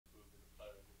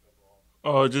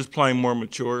Just playing more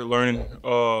mature, learning.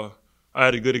 I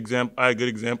had a good example. I had good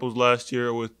examples last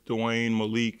year with Dwayne,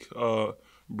 Malik,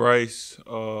 Bryce,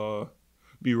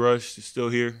 B. Rush is still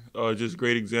here. Just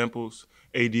great examples.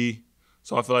 AD.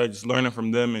 So I feel like just learning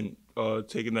from them and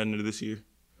taking that into this year.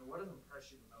 And what has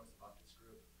impressed you the most about this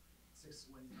group? 6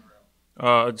 wins in a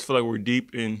row. I just feel like we're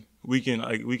deep and we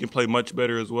can play much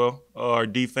better as well. Our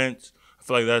defense, I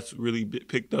feel like that's really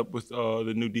picked up with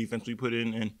the new defense we put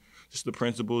in and just the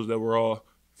principles that we're all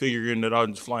figuring it out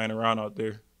and just flying around out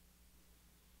there.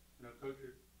 Coach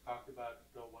has talked about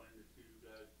still wanting to see you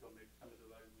guys still make some of the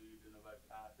right reads and the right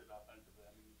passes offensively.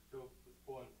 I mean, you're still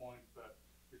scoring points, but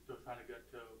you're still trying to get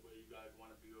to where you guys want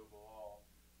to be overall.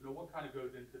 What kind of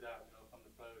goes into that, from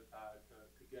the player side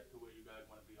to get to where you guys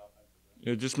want to be offensively?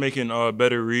 Yeah, just making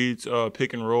better reads,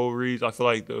 pick and roll reads. I feel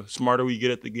like the smarter we get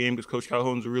at the game, because Coach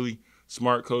Calhoun's a really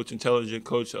smart coach, intelligent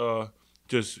coach.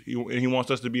 He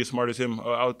wants us to be as smart as him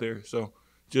out there. So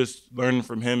just learning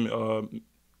from him,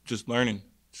 just learning.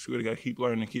 Just really got to keep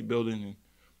learning, keep building, and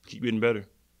keep getting better.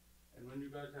 And when you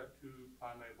guys have two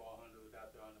primary ball handlers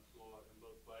out there on the floor, and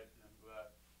both Bryson and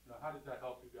Brett, how does that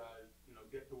help you guys,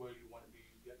 get to where you want to be,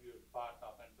 get your spots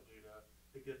offensively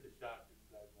to get the shots that you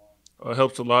guys want? It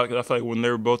helps a lot 'cause I feel like when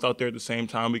they're both out there at the same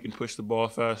time, we can push the ball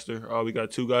faster. We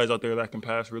got two guys out there that can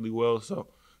pass really well, so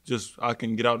just I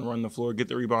can get out and run the floor, get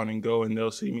the rebound, and go, and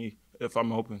they'll see me if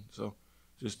I'm open. So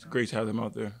just great to have them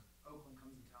out there. Oakland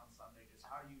comes in town Sunday. Just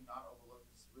how do you not overlook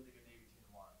this really good Navy team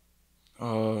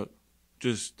tomorrow?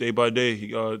 Just day by day,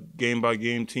 game by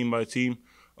game, team by team.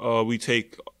 We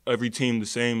take every team the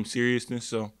same seriousness,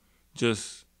 so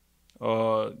just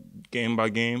game by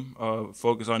game.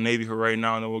 Focus on Navy for right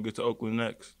now, and then we'll get to Oakland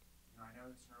next. I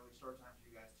know it's an early start time for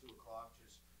you guys, 2 o'clock.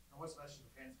 Just what's best for the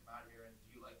fans come out here, and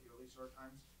do you like the early start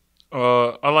times?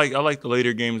 I like the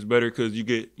later games better because you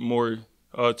get more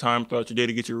time throughout your day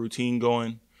to get your routine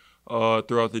going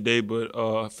throughout the day. But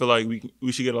I feel like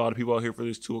we should get a lot of people out here for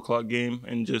this 2 o'clock game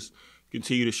and just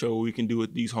continue to show what we can do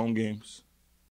with these home games.